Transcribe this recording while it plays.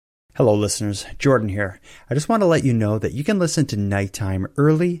Hello listeners, Jordan here. I just want to let you know that you can listen to Nighttime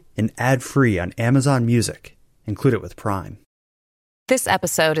early and ad-free on Amazon Music. Include it with Prime. This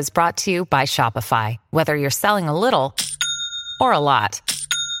episode is brought to you by Shopify. Whether you're selling a little or a lot,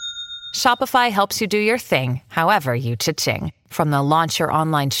 Shopify helps you do your thing, however you cha-ching. From the launch your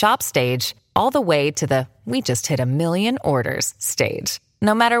online shop stage, all the way to the we just hit 1 million orders stage.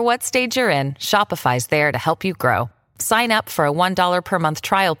 No matter what stage you're in, Shopify's there to help you grow. Sign up for a $1 per month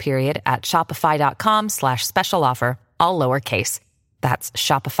trial period at shopify.com/special offer, all lowercase. That's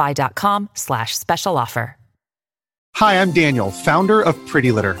shopify.com/special offer. Hi, I'm Daniel, founder of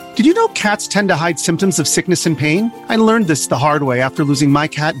Pretty Litter. Did you know cats tend to hide symptoms of sickness and pain? I learned this the hard way after losing my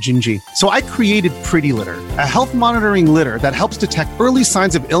cat, Gingy. So I created Pretty Litter, a health monitoring litter that helps detect early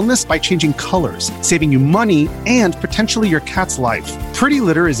signs of illness by changing colors, saving you money and potentially your cat's life. Pretty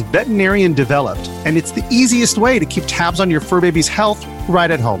Litter is veterinarian developed, and it's the easiest way to keep tabs on your fur baby's health right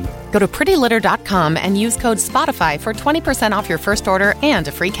at home. Go to prettylitter.com and use code SPOTIFY for 20% off your first order and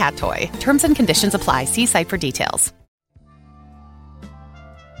a free cat toy. Terms and conditions apply. See site for details.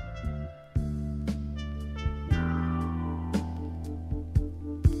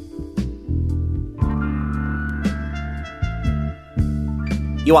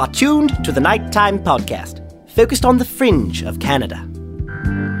 You are tuned to the Nighttime Podcast, focused on the fringe of Canada.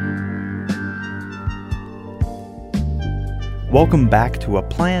 Welcome back to a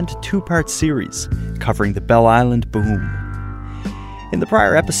planned two-part series covering the Bell Island boom. In the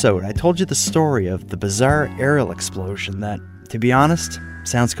prior episode, I told you the story of the bizarre aerial explosion that, to be honest,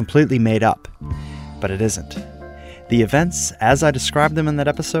 sounds completely made up. But it isn't. The events, as I described them in that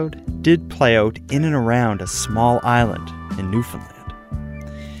episode, did play out in and around a small island in Newfoundland.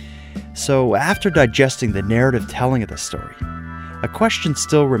 So, after digesting the narrative telling of the story, a question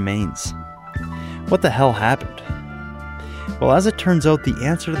still remains. What the hell happened? Well, as it turns out, the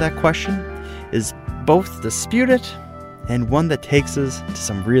answer to that question is both disputed and one that takes us to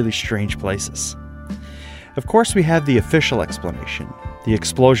some really strange places. Of course, we have the official explanation. The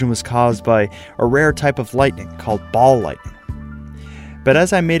explosion was caused by a rare type of lightning called ball lightning. But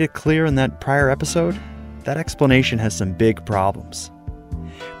as I made it clear in that prior episode, that explanation has some big problems.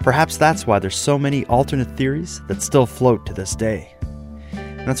 Perhaps that's why there's so many alternate theories that still float to this day.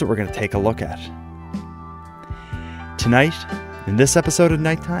 And that's what we're going to take a look at. Tonight, in this episode of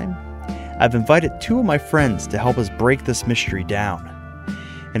Nighttime, I've invited two of my friends to help us break this mystery down.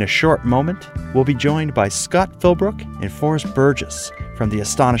 In a short moment, we'll be joined by Scott Philbrook and Forrest Burgess from the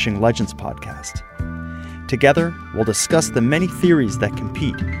Astonishing Legends podcast. Together, we'll discuss the many theories that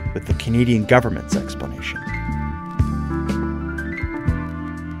compete with the Canadian government's explanation.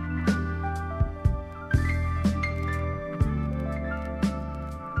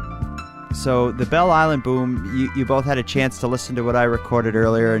 So the Bell Island boom, you both had a chance to listen to what I recorded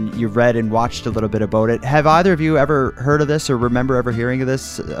earlier, and you read and watched a little bit about it. Have either of you ever heard of this or remember ever hearing of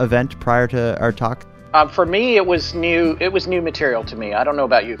this event prior to our talk? For me, it was new. It was new material to me. I don't know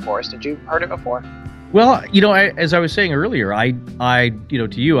about you, Forrest. Did you heard it before? Well, as I was saying earlier, I'd heard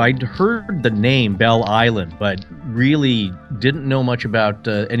the name Bell Island, but really didn't know much about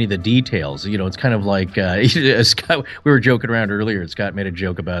any of the details. It's kind of like Scott, we were joking around earlier. Scott made a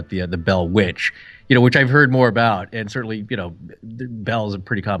joke about the Bell Witch, which I've heard more about, and certainly, Bell is a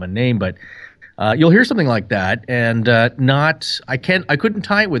pretty common name, but you'll hear something like that, and I couldn't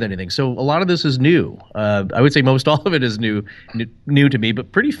tie it with anything. So a lot of this is new. I would say most all of it is new to me,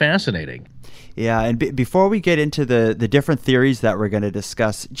 but pretty fascinating. Yeah, and before we get into the different theories that we're going to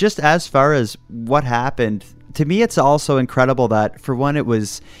discuss, just as far as what happened, to me it's also incredible that, for one, it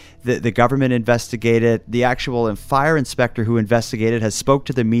was the government investigated. The actual fire inspector who investigated has spoke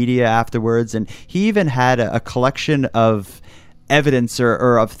to the media afterwards, and he even had a collection of evidence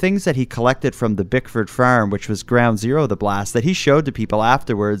or of things that he collected from the Bickford farm, which was ground zero of the blast, that he showed to people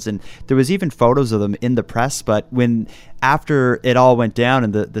afterwards. And there was even photos of them in the press. But after it all went down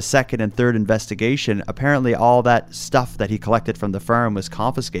in the second and third investigation, apparently all that stuff that he collected from the farm was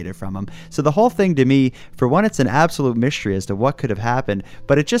confiscated from him. So the whole thing, to me, for one, it's an absolute mystery as to what could have happened,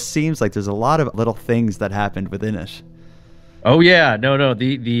 but it just seems like there's a lot of little things that happened within it. Oh yeah, no.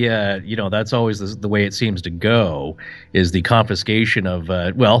 That's always the way it seems to go, is the confiscation of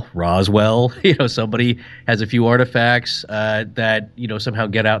Roswell. Somebody has a few artifacts that somehow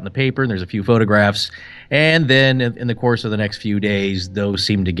get out in the paper, and there's a few photographs, and then in the course of the next few days, those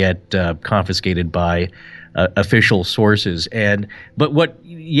seem to get confiscated by official sources.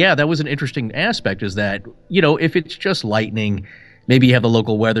 That was an interesting aspect, is that if it's just lightning, maybe you have the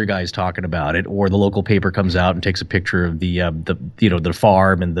local weather guys talking about it, or the local paper comes out and takes a picture of the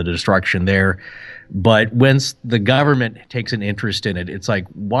farm and the destruction there. But once the government takes an interest in it, it's like,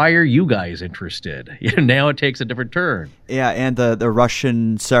 why are you guys interested? Now it takes a different turn. Yeah, and the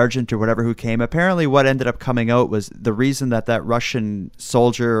Russian sergeant or whatever who came, apparently what ended up coming out was the reason that Russian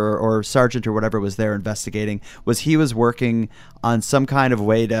soldier or sergeant or whatever was there investigating was he was working on some kind of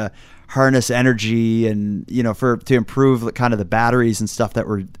way to harness energy and, to improve kind of the batteries and stuff that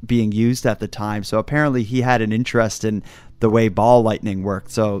were being used at the time. So apparently he had an interest in the way ball lightning worked.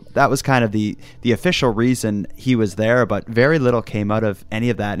 So that was kind of the official reason he was there, but very little came out of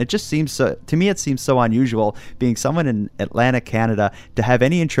any of that. And it just seems to me, it seems so unusual being someone in Atlantic, Canada, to have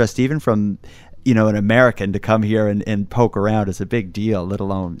any interest even from, an American to come here and poke around is a big deal, let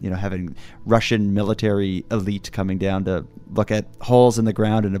alone, having Russian military elite coming down to look at holes in the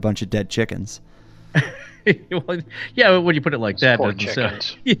ground and a bunch of dead chickens. Well, yeah, when you put it like that,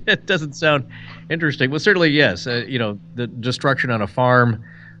 it doesn't sound interesting. Well, certainly, yes. The destruction on a farm,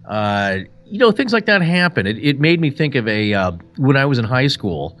 things like that happen. It made me think of when I was in high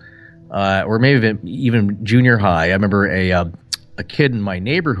school, or maybe even junior high. I remember a kid in my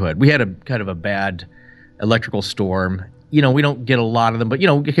neighborhood. We had a kind of a bad electrical storm. We don't get a lot of them, but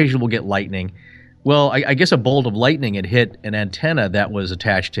occasionally we'll get lightning. Well, I guess a bolt of lightning had hit an antenna that was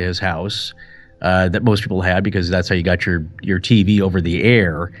attached to his house. That most people had, because that's how you got your TV over the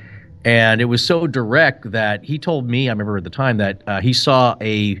air. And it was so direct that he told me, I remember at the time, that he saw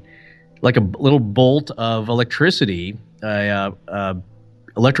a little bolt of electricity,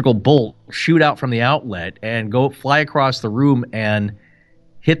 electrical bolt shoot out from the outlet and go fly across the room and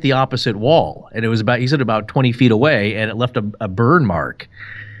hit the opposite wall. And it was about 20 feet away, and it left a burn mark.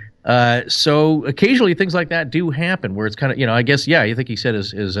 So occasionally things like that do happen where it's kind of, I guess, I think he said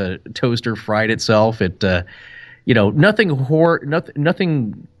his a toaster fried itself. It, nothing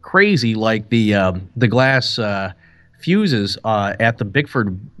crazy like the glass fuses at the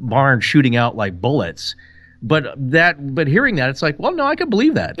Bickford barn shooting out like bullets. But hearing that, it's like, well, no, I can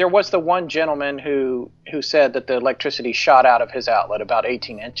believe that. There was the one gentleman who said that the electricity shot out of his outlet about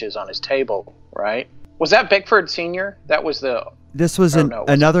 18 inches on his table, right? Was that Bickford Sr.? That was This was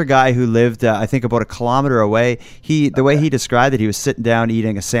another guy who lived, I think, about a kilometer away. The way he described it, he was sitting down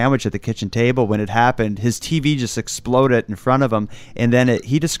eating a sandwich at the kitchen table when it happened. His TV just exploded in front of him, and then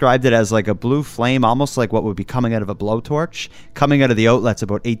he described it as like a blue flame, almost like what would be coming out of a blowtorch, coming out of the outlets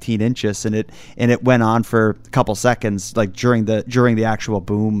about 18 inches, and it went on for a couple seconds, like during the actual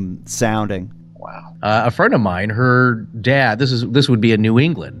boom sounding. Wow. A friend of mine, her dad, this would be in New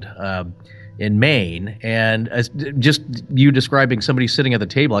England. In Maine, and just you describing somebody sitting at the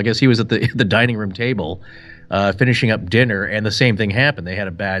table, I guess he was at the dining room table finishing up dinner, and the same thing happened. They had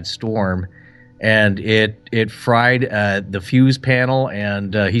a bad storm, and it fried the fuse panel,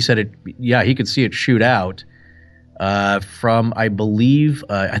 and he said he could see it shoot out from, I believe,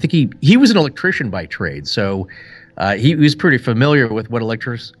 I think he was an electrician by trade, so he was pretty familiar with what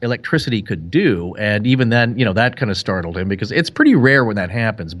electricity could do, and even then, that kind of startled him, because it's pretty rare when that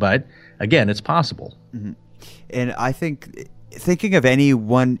happens, but again, it's possible. Mm-hmm. And I think thinking of any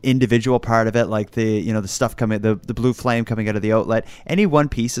one individual part of it, like the stuff coming, the blue flame coming out of the outlet, any one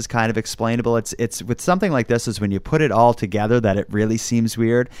piece is kind of explainable. It's with something like this is when you put it all together that it really seems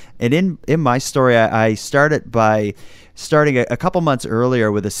weird. And in my story, I started by starting a couple months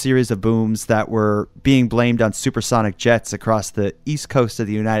earlier with a series of booms that were being blamed on supersonic jets across the east coast of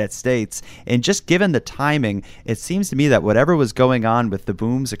the United States. And just given the timing, it seems to me that whatever was going on with the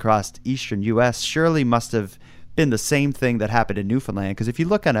booms across eastern U.S. surely must have been the same thing that happened in Newfoundland. Because if you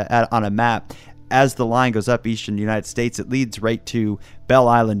look on a map, as the line goes up eastern United States, it leads right to Belle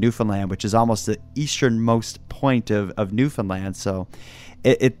Island, Newfoundland, which is almost the easternmost point of Newfoundland. So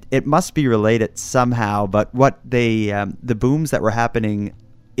it must be related somehow. But what the booms that were happening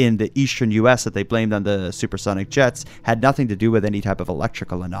in the eastern U.S. that they blamed on the supersonic jets had nothing to do with any type of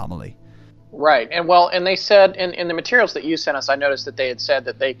electrical anomaly. Right. And they said in the materials that you sent us, I noticed that they had said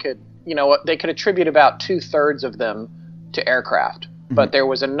that they could attribute about 2/3 of them to aircraft. Mm-hmm. But there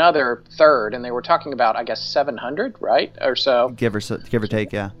was another third, and they were talking about, I guess, 700, right? Or so. Give or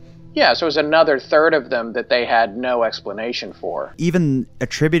take, yeah. Yeah, so it was another third of them that they had no explanation for. Even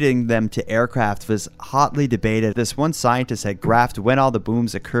attributing them to aircraft was hotly debated. This one scientist had graphed when all the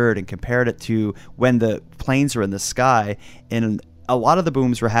booms occurred and compared it to when the planes were in the sky. And a lot of the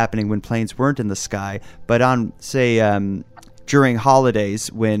booms were happening when planes weren't in the sky. But on, say, during holidays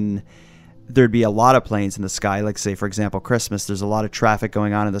when there'd be a lot of planes in the sky, like, say, for example, Christmas, there's a lot of traffic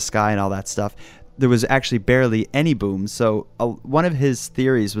going on in the sky and all that stuff. There was actually barely any booms. So one of his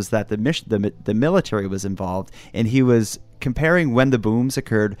theories was that the military was involved, and he was comparing when the booms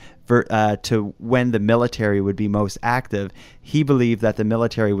occurred to when the military would be most active. He believed that the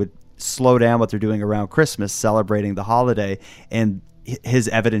military would slow down what they're doing around Christmas, celebrating the holiday. And his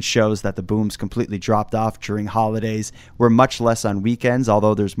evidence shows that the booms completely dropped off during holidays. We're much less on weekends,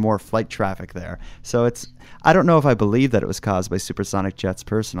 although there's more flight traffic there. So I don't know if I believe that it was caused by supersonic jets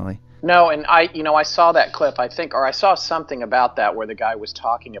personally. No, and I saw that clip, I think, or I saw something about that where the guy was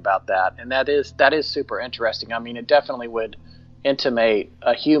talking about that, and that is super interesting. I mean, it definitely would intimate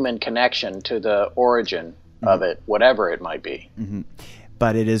a human connection to the origin of it, whatever it might be. Mm-hmm.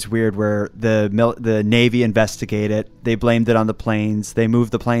 But it is weird where the Navy investigated it. They blamed it on the planes. They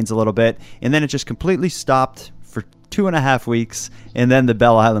moved the planes a little bit, and then it just completely stopped for 2.5 weeks, and then the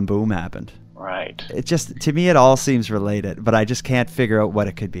Belle Island boom happened. Right. It just, to me, it all seems related, but I just can't figure out what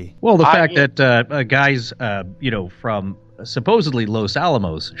it could be. Well, the fact that guys, from supposedly Los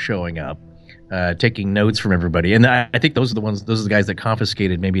Alamos showing up, taking notes from everybody, and I think those are the guys that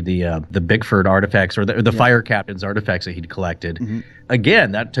confiscated maybe the Bickford artifacts or the fire captain's artifacts that he'd collected. Mm-hmm.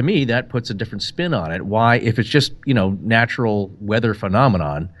 Again, that to me that puts a different spin on it. Why, if it's just natural weather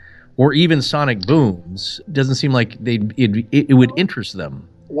phenomenon, or even sonic booms, doesn't seem like it would interest them.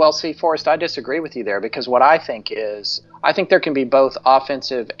 Well, see, Forrest, I disagree with you there, because what I think there can be both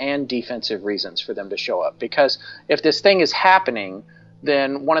offensive and defensive reasons for them to show up. Because if this thing is happening,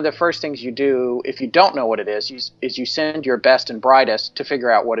 then one of the first things you do, if you don't know what it is you send your best and brightest to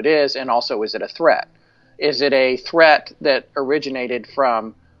figure out what it is, and also, is it a threat? Is it a threat that originated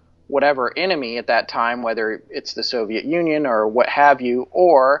from whatever enemy at that time, whether it's the Soviet Union or what have you,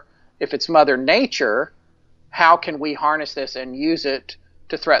 or if it's Mother Nature, how can we harness this and use it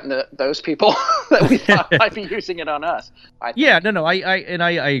to threaten those people that we thought might be using it on us? I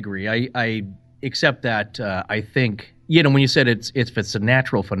agree. I accept that. I think, when you said if it's a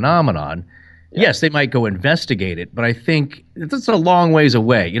natural phenomenon, yes, they might go investigate it, but I think that's a long ways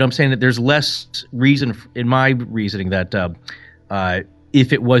away. You know what I'm saying? That there's less reason in my reasoning that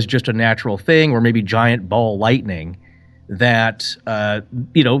if it was just a natural thing or maybe giant ball lightning, that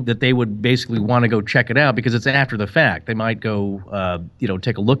that they would basically want to go check it out because it's after the fact. They might go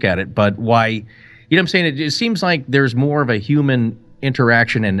take a look at it, but why? You know what I'm saying? It seems like there's more of a human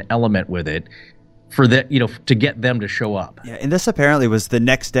interaction and element with it for that, to get them to show up. Yeah, and this apparently was the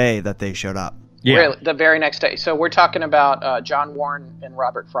next day that they showed up. Yeah, really, the very next day. So we're talking about John Warren and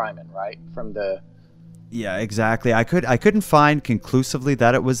Robert Fryman, right? From the. Yeah, exactly. I couldn't find conclusively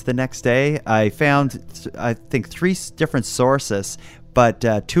that it was the next day. I found, I think, 3 different sources, but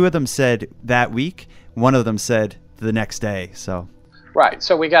 2 of them said that week. One of them said the next day. So. Right.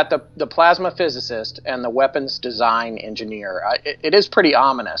 So we got the plasma physicist and the weapons design engineer. It is pretty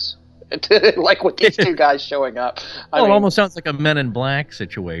ominous. Like with these 2 guys showing up. It almost sounds like a Men in Black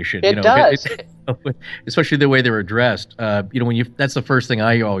situation. It does. Especially the way they were dressed. That's the first thing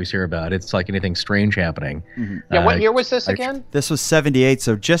I always hear about. It's like anything strange happening. Mm-hmm. Yeah. What year was this again? This was 1978.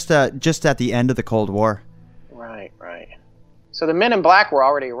 So just at the end of the Cold War. Right. So the Men in Black were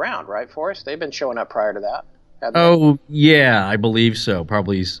already around, right, Forrest? They've been showing up prior to that. Oh, yeah, I believe so.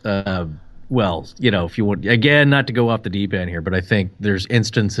 Probably. If you want, again, not to go off the deep end here, but I think there's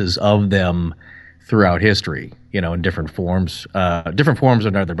instances of them throughout history, in different forms or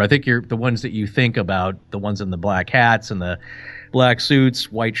another. But I think the ones that you think about, the ones in the black hats and the black suits,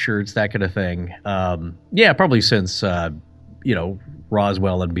 white shirts, that kind of thing. Probably since,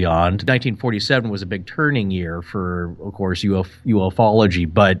 Roswell and beyond. 1947 was a big turning year for, of course,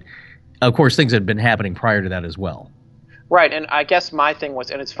 ufology, but of course, things had been happening prior to that as well. Right, and I guess my thing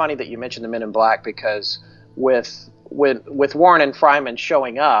was, and it's funny that you mentioned the Men in Black, because with Warren and Fryman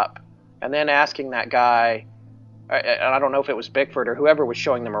showing up and then asking that guy, and I don't know if it was Bickford or whoever was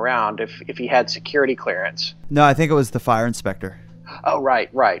showing them around, if he had security clearance. No, I think it was the fire inspector. Oh, right.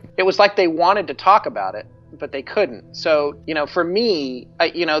 It was like they wanted to talk about it, but they couldn't. So, for me,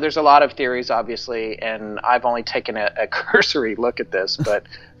 there's a lot of theories, obviously, and I've only taken a cursory look at this, but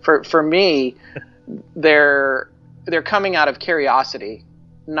for me, they're coming out of curiosity,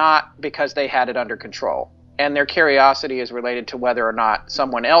 not because they had it under control. And their curiosity is related to whether or not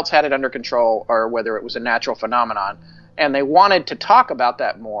someone else had it under control or whether it was a natural phenomenon. And they wanted to talk about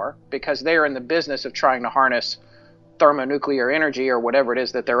that more because they're in the business of trying to harness thermonuclear energy or whatever it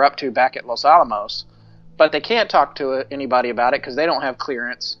is that they're up to back at Los Alamos. But they can't talk to anybody about it because they don't have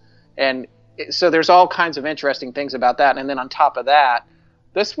clearance. And so there's all kinds of interesting things about that. And then on top of that,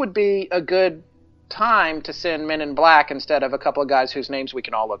 this would be a good time to send Men in Black instead of a couple of guys whose names we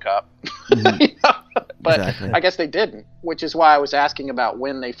can all look up. Mm-hmm. But exactly. I guess they didn't, which is why I was asking about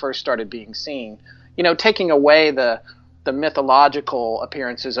when they first started being seen. Taking away the mythological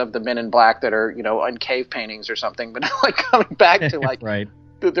appearances of the Men in Black that are, on cave paintings or something, but like coming back to like right.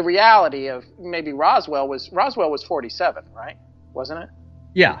 the reality of maybe Roswell was 47, right? Wasn't it?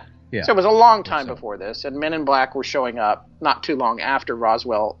 Yeah. Yeah. So it was a long time before this, and Men in Black were showing up not too long after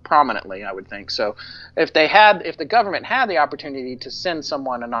Roswell prominently, I would think. So if the government had the opportunity to send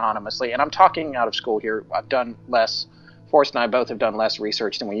someone anonymously, and I'm talking out of school here, I've done less, Forrest and I both have done less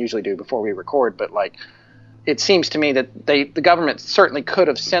research than we usually do before we record, but like, it seems to me that the government certainly could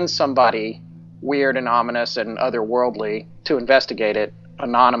have sent somebody weird and ominous and otherworldly to investigate it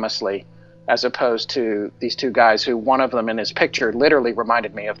anonymously, as opposed to these two guys who, one of them in his picture literally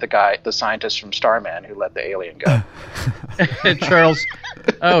reminded me of the scientist from Starman who let the alien go. Charles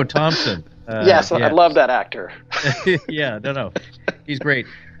Thompson. Yes, I love that actor. Yeah, no, he's great.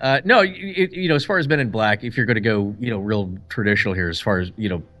 No, as far as Men in Black, if you're going to go, real traditional here, as far as,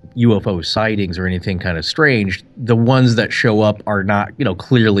 UFO sightings or anything kind of strange, the ones that show up are not,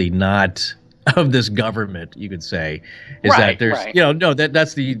 clearly not of this government, you could say, is that there's,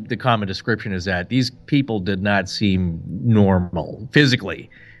 that's the common description, is that these people did not seem normal physically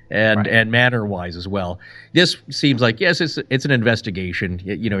and manner-wise as well. This seems like, yes, it's an investigation.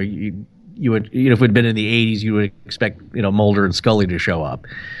 You would, if it had been in the 80s, you would expect, Mulder and Scully to show up.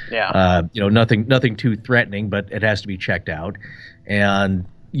 Yeah. Nothing too threatening, but it has to be checked out. And,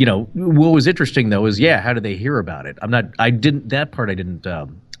 what was interesting though is, how did they hear about it? I didn't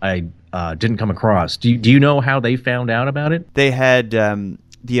come across. Do you know how they found out about it? They had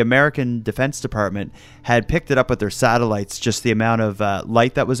the American Defense Department had picked it up with their satellites, just the amount of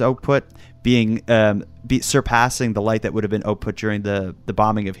light that was output being surpassing the light that would have been output during the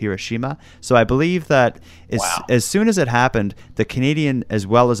bombing of Hiroshima. So I believe that as soon as it happened, the Canadian as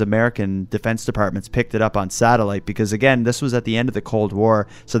well as American Defense Departments picked it up on satellite, because again, this was at the end of the Cold War,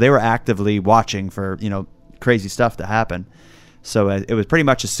 so they were actively watching for crazy stuff to happen. So it was pretty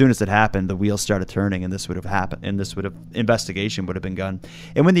much as soon as it happened, the wheels started turning, and this would have happened, and investigation would have been done.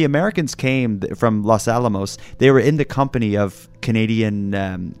 And when the Americans came from Los Alamos, they were in the company of Canadian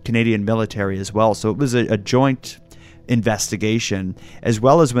military as well. So it was a joint investigation, as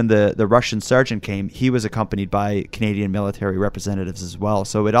well as when the Russian sergeant came, he was accompanied by Canadian military representatives as well.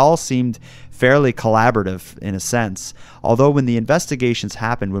 So it all seemed fairly collaborative in a sense. Although when the investigations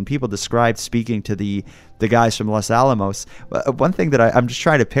happened, when people described speaking to the guys from Los Alamos, one thing that I'm just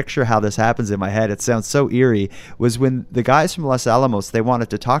trying to picture how this happens in my head, it sounds so eerie, was when the guys from Los Alamos, they wanted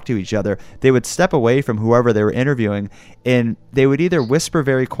to talk to each other, they would step away from whoever they were interviewing, and they would either whisper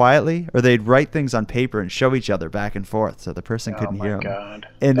very quietly or they'd write things on paper and show each other back and forth so the person couldn't hear them. Oh my God,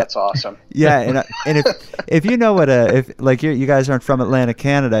 and that's awesome. Yeah, and if you know what if like you guys aren't from Atlantic,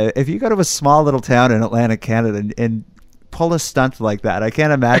 Canada, if you go to a small little town in Atlantic, Canada, and pull a stunt like that, I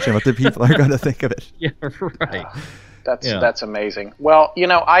can't imagine what the people are going to think of it. Yeah, right. That's amazing. Well,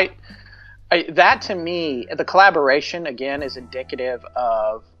 I that to me, the collaboration again is indicative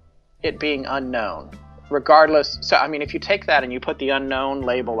of it being unknown, regardless. So I mean, if you take that and you put the unknown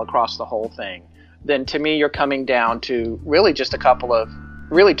label across the whole thing, then to me you're coming down to really just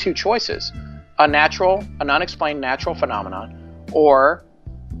two choices: an unexplained natural phenomenon, or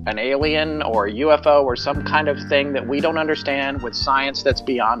an alien or a UFO or some kind of thing that we don't understand with science that's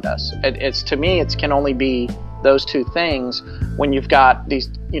beyond us. To me, it can only be those two things when you've got these,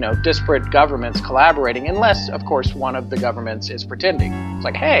 disparate governments collaborating, unless, of course, one of the governments is pretending. It's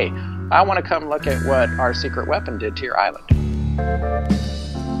like, hey, I want to come look at what our secret weapon did to your island.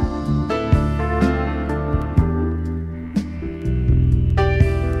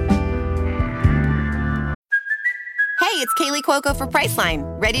 Hey, it's Kaylee Cuoco for Priceline.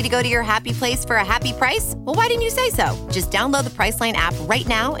 Ready to go to your happy place for a happy price? Well, why didn't you say so? Just download the Priceline app right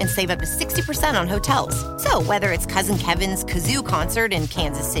now and save up to 60% on hotels. So whether it's Cousin Kevin's Kazoo Concert in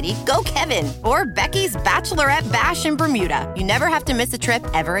Kansas City, go Kevin, or Becky's Bachelorette Bash in Bermuda, you never have to miss a trip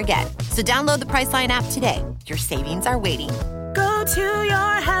ever again. So download the Priceline app today. Your savings are waiting. Go to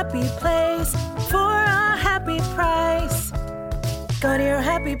your happy place for a happy price. Go to your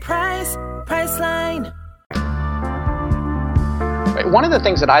happy price, Priceline. One of the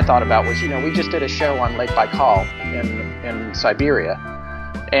things that I thought about was, we just did a show on Lake Baikal in Siberia,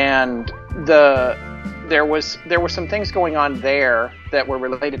 and there were some things going on there that were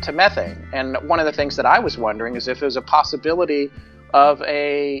related to methane. And one of the things that I was wondering is if there's a possibility of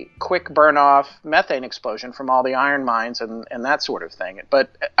a quick burn-off methane explosion from all the iron mines and that sort of thing. But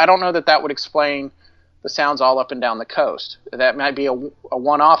I don't know that would explain the sounds all up and down the coast. That might be a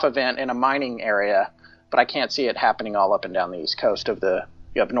one-off event in a mining area, but I can't see it happening all up and down the east coast of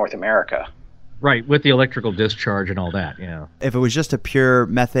North America. Right, with the electrical discharge and all that, yeah. If it was just a pure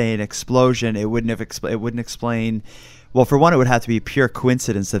methane explosion, it wouldn't explain Well, for one, it would have to be pure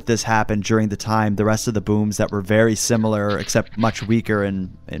coincidence that this happened during the time the rest of the booms that were very similar, except much weaker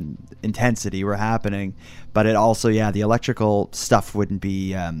in intensity, were happening. But it also, the electrical stuff wouldn't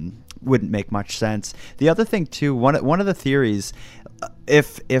make much sense. The other thing too, one of the theories,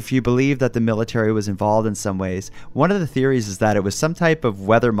 if you believe that the military was involved in some ways, one of the theories is that it was some type of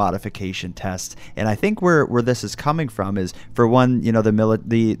weather modification test. And I think where this is coming from is, for one,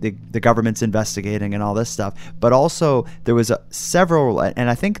 the government's investigating and all this stuff, but also there was several, and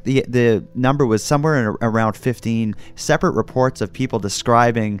I think the number was somewhere around 15 separate reports of people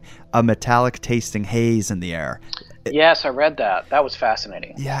describing a metallic tasting haze in the air. Yes, I read that. That was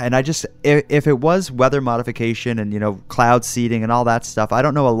fascinating. Yeah, and if it was weather modification and, cloud seeding and all that stuff, I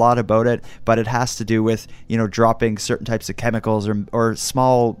don't know a lot about it, but it has to do with, dropping certain types of chemicals or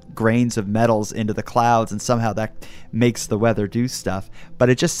small grains of metals into the clouds, and somehow that makes the weather do stuff. But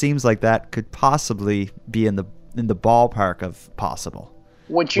it just seems like that could possibly be in the ballpark of possible.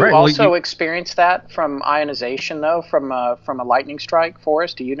 Would you also experience that from ionization, though, from a lightning strike,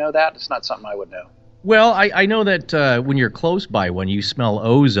 Forrest? Do you know that? It's not something I would know. Well, I know that when you're close by one, you smell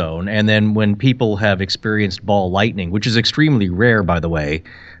ozone, and then when people have experienced ball lightning, which is extremely rare, by the way,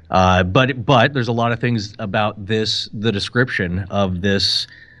 but there's a lot of things about the description of this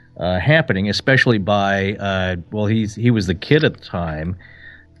happening, especially by, he was the kid at the time.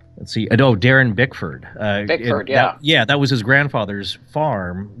 Let's see. Darren Bickford. Bickford, That was his grandfather's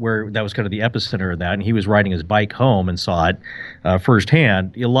farm, where that was kind of the epicenter of that, and he was riding his bike home and saw it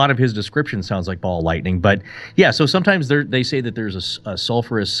firsthand. A lot of his description sounds like ball lightning, but so sometimes they say that there's a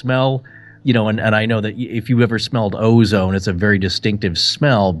sulfurous smell, and I know that if you've ever smelled ozone, it's a very distinctive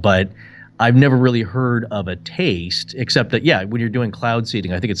smell, but I've never really heard of a taste, except that, when you're doing cloud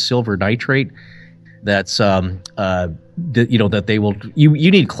seeding, I think it's silver nitrate. That's that they will.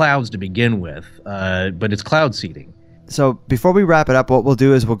 You need clouds to begin with, but it's cloud seeding. So before we wrap it up, what we'll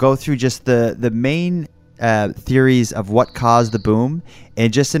do is we'll go through just the main theories of what caused the boom,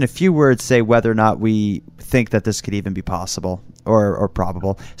 and just in a few words say whether or not we think that this could even be possible or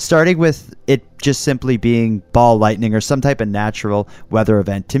probable. Starting with it just simply being ball lightning or some type of natural weather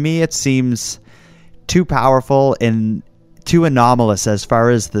event. To me, it seems too powerful and too anomalous as far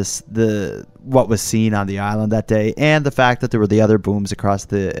as what was seen on the island that day, and the fact that there were the other booms across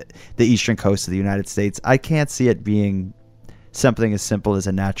the eastern coast of the United States. I can't see it being something as simple as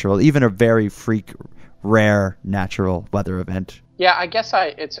a natural, even a very rare natural weather event. Yeah, I guess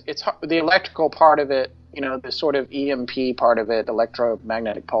it's the electrical part of it, the sort of EMP part of it,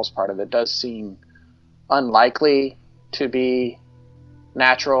 electromagnetic pulse part of it, does seem unlikely to be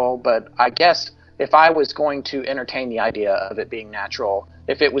natural, but I guess if I was going to entertain the idea of it being natural,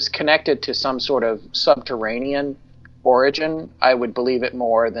 if it was connected to some sort of subterranean origin, I would believe it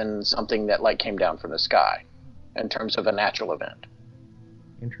more than something that came down from the sky in terms of a natural event.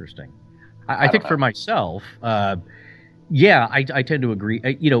 Interesting. I think for myself, I tend to agree.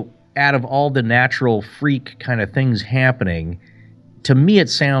 Out of all the natural freak kind of things happening, to me it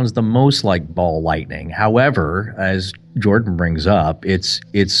sounds the most like ball lightning. However, as Jordan brings up, it's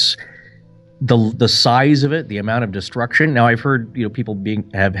the size of it, the amount of destruction. Now, I've heard people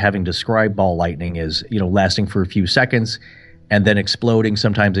having described ball lightning as lasting for a few seconds and then exploding.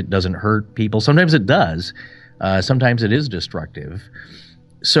 Sometimes it doesn't hurt people. Sometimes it does. Sometimes it is destructive.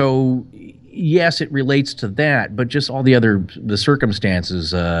 So yes, it relates to that, but just all the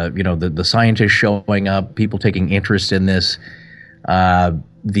circumstances. The scientists showing up, people taking interest in this,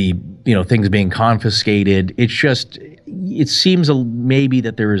 things being confiscated. It seems maybe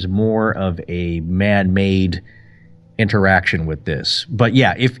that there is more of a man-made interaction with this. But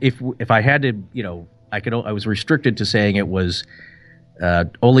if I had to, I was restricted to saying it was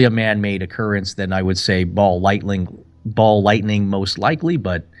only a man-made occurrence, then I would say ball lightning most likely,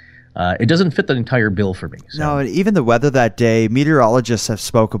 but it doesn't fit the entire bill for me. So. No, and even the weather that day, meteorologists have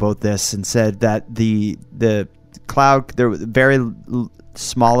spoke about this and said that the cloud, there were very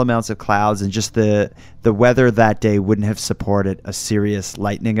small amounts of clouds, and just the weather that day wouldn't have supported a serious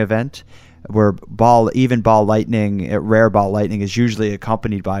lightning event, where rare ball lightning is usually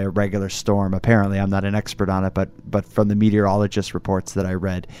accompanied by a regular storm. Apparently, I'm not an expert on it, but from the meteorologist reports that I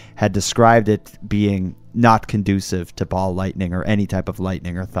read, had described it being not conducive to ball lightning or any type of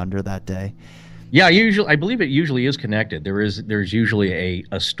lightning or thunder that day. Yeah, I believe it usually is connected. There's usually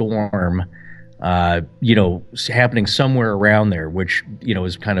a storm happening somewhere around there, which,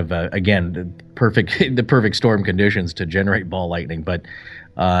 is kind of, again, the perfect storm conditions to generate ball lightning. But,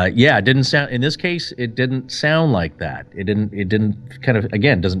 it didn't sound, in this case, it didn't sound like that. It didn't kind of,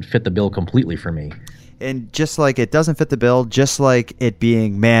 again, doesn't fit the bill completely for me. And just like it doesn't fit the bill, just like it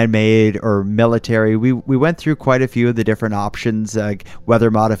being man-made or military, we went through quite a few of the different options, like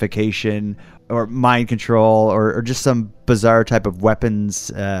weather modification or mind control or just some bizarre type of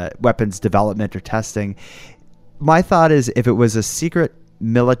weapons development or testing. My thought is if it was a secret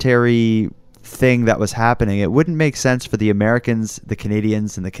military thing that was happening, it wouldn't make sense for the Americans, the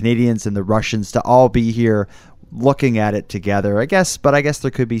Canadians and the Russians to all be here looking at it together, I guess. But I guess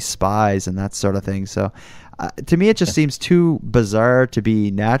there could be spies and that sort of thing. So to me, it just seems too bizarre to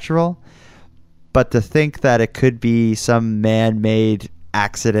be natural. But to think that it could be some man-made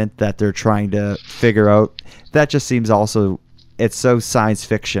accident that they're trying to figure out, that just seems also, it's so science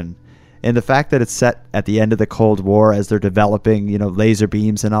fiction. And the fact that it's set at the end of the Cold War as they're developing, laser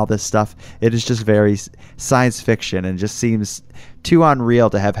beams and all this stuff, it is just very science fiction and just seems too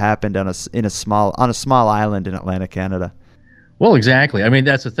unreal to have happened on a small island in Atlantic Canada. Well, exactly. I mean,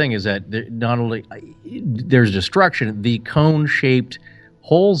 that's the thing is that not only there's destruction, the cone-shaped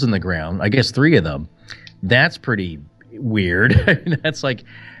holes in the ground, I guess 3 of them, that's pretty weird. I mean, that's like,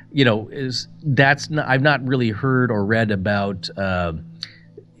 I've not really heard or read about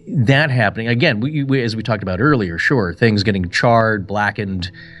that happening. Again, we as we talked about earlier, sure, things getting charred,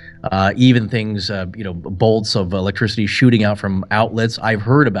 blackened, even things, bolts of electricity shooting out from outlets. I've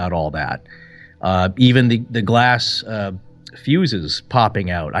heard about all that. Even the glass fuses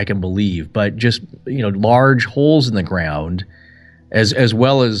popping out, I can believe. But just large holes in the ground, as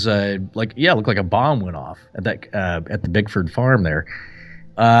well as looked like a bomb went off at the Bickford farm there.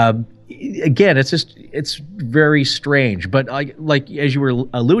 Again, it's very strange, but like as you were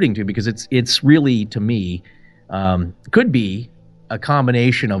alluding to, because it's really, to me, could be a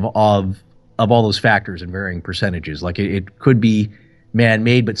combination of all those factors in varying percentages. Like it could be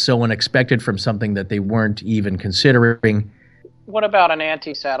man-made, but so unexpected from something that they weren't even considering. What about an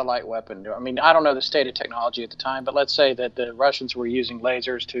anti-satellite weapon? I mean, I don't know the state of technology at the time, but let's say that the Russians were using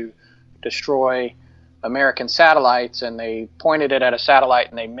lasers to destroy American satellites, and they pointed it at a satellite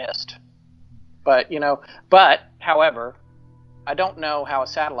and they missed. But however, I don't know how a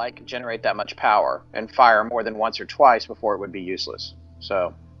satellite could generate that much power and fire more than once or twice before it would be useless.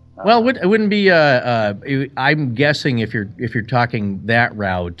 So, well, it wouldn't be. I'm guessing if you're talking that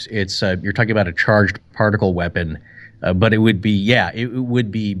route, it's you're talking about a charged particle weapon, but it would be it would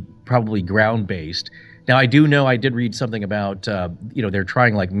be probably ground based. Now, I did read something about they're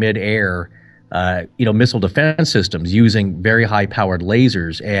trying like mid-air. Missile defense systems using very high-powered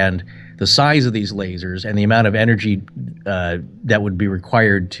lasers, and the size of these lasers and the amount of energy that would be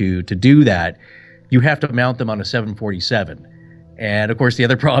required to do that, you have to mount them on a 747. And, of course, the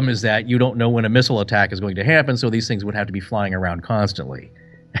other problem is that you don't know when a missile attack is going to happen, so these things would have to be flying around constantly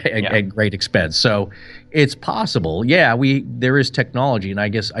at great expense. So it's possible. Yeah, there is technology, and I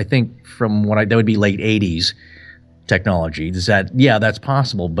think from that would be late 80s technology. That's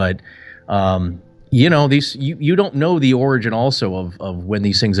possible, but these you don't know the origin also of when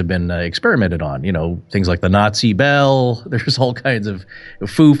these things have been experimented on. Things like the Nazi Bell. There's all kinds of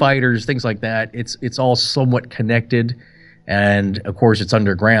Foo Fighters, things like that. It's all somewhat connected, and of course it's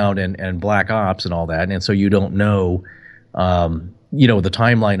underground and black ops and all that, and so you don't know the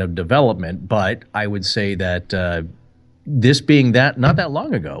timeline of development. But I would say that this being that not that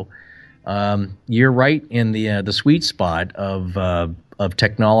long ago, you're right in the sweet spot of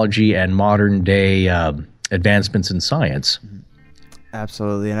technology and modern day advancements in science.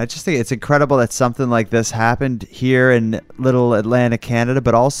 Absolutely. And I just think it's incredible that something like this happened here in little Atlantic Canada,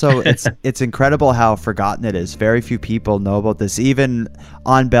 but also it's incredible how forgotten it is. Very few people know about this, even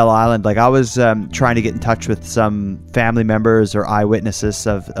on Bell Island. Like I was trying to get in touch with some family members or eyewitnesses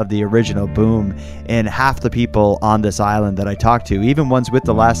of the original boom, and half the people on this island that I talked to, even ones with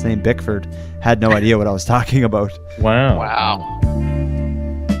the last name Bickford, had no idea what I was talking about. Wow.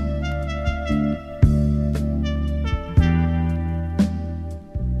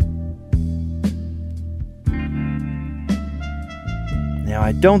 Now,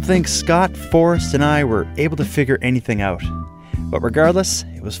 I don't think Scott, Forrest, and I were able to figure anything out. But regardless,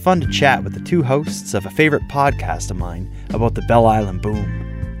 it was fun to chat with the 2 hosts of a favorite podcast of mine about the Bell Island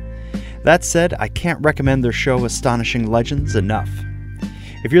boom. That said, I can't recommend their show Astonishing Legends enough.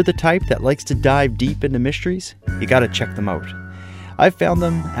 If you're the type that likes to dive deep into mysteries, you gotta check them out. I found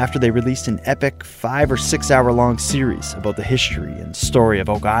them after they released an epic 5 or 6 hour long series about the history and story of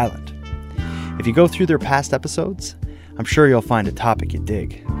Oak Island. If you go through their past episodes, I'm sure you'll find a topic you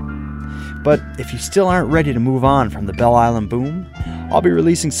dig. But if you still aren't ready to move on from the Bell Island boom, I'll be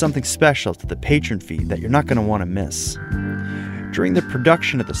releasing something special to the patron feed that you're not going to want to miss. During the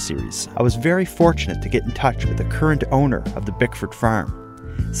production of the series, I was very fortunate to get in touch with the current owner of the Bickford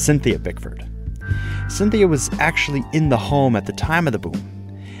farm, Cynthia Bickford. Cynthia was actually in the home at the time of the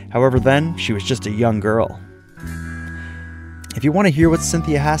boom. However, then, she was just a young girl. If you want to hear what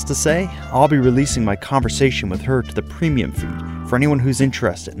Cynthia has to say, I'll be releasing my conversation with her to the premium feed for anyone who's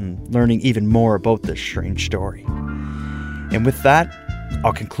interested in learning even more about this strange story. And with that,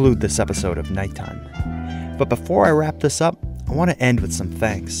 I'll conclude this episode of Nighttime. But before I wrap this up, I want to end with some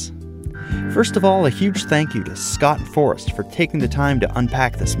thanks. First of all, a huge thank you to Scott and Forrest for taking the time to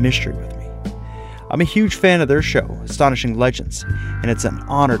unpack this mystery with me. I'm a huge fan of their show, Astonishing Legends, and it's an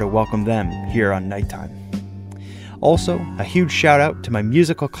honor to welcome them here on Nighttime. Also, a huge shout out to my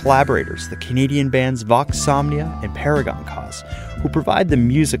musical collaborators, the Canadian bands Voxomnia and Paragon Cause, who provide the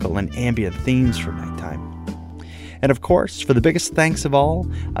musical and ambient themes for Nighttime. And of course, for the biggest thanks of all,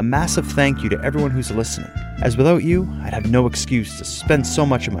 a massive thank you to everyone who's listening, as without you, I'd have no excuse to spend so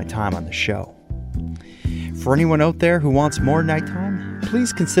much of my time on the show. For anyone out there who wants more Nighttime,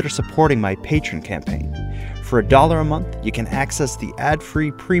 please consider supporting my Patreon campaign. For $1 a month, you can access the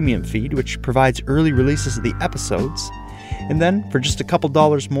ad-free premium feed, which provides early releases of the episodes. And then, for just a couple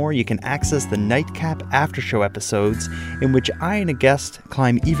dollars more, you can access the Nightcap aftershow episodes, in which I and a guest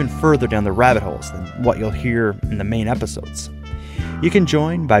climb even further down the rabbit holes than what you'll hear in the main episodes. You can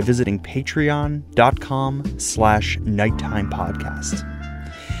join by visiting patreon.com/nighttimepodcast.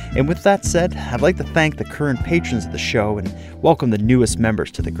 And with that said, I'd like to thank the current patrons of the show and welcome the newest members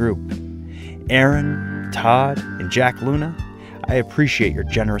to the group. Aaron, Todd, and Jack Luna, I appreciate your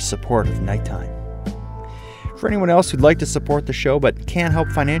generous support of Nighttime. For anyone else who'd like to support the show but can't help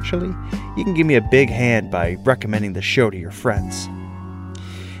financially, you can give me a big hand by recommending the show to your friends.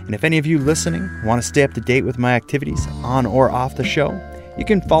 And if any of you listening want to stay up to date with my activities on or off the show, you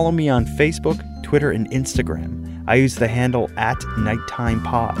can follow me on Facebook, Twitter, and Instagram. I use the handle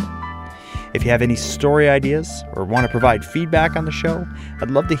 @NighttimePod. If you have any story ideas or want to provide feedback on the show,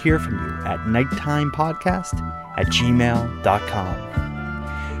 I'd love to hear from you at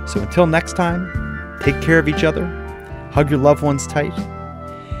nighttimepodcast@gmail.com. So until next time, take care of each other, hug your loved ones tight,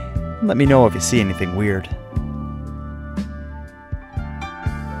 and let me know if you see anything weird.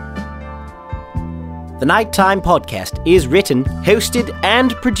 The Nighttime Podcast is written, hosted,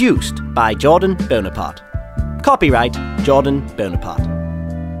 and produced by Jordan Bonaparte. Copyright Jordan Bonaparte.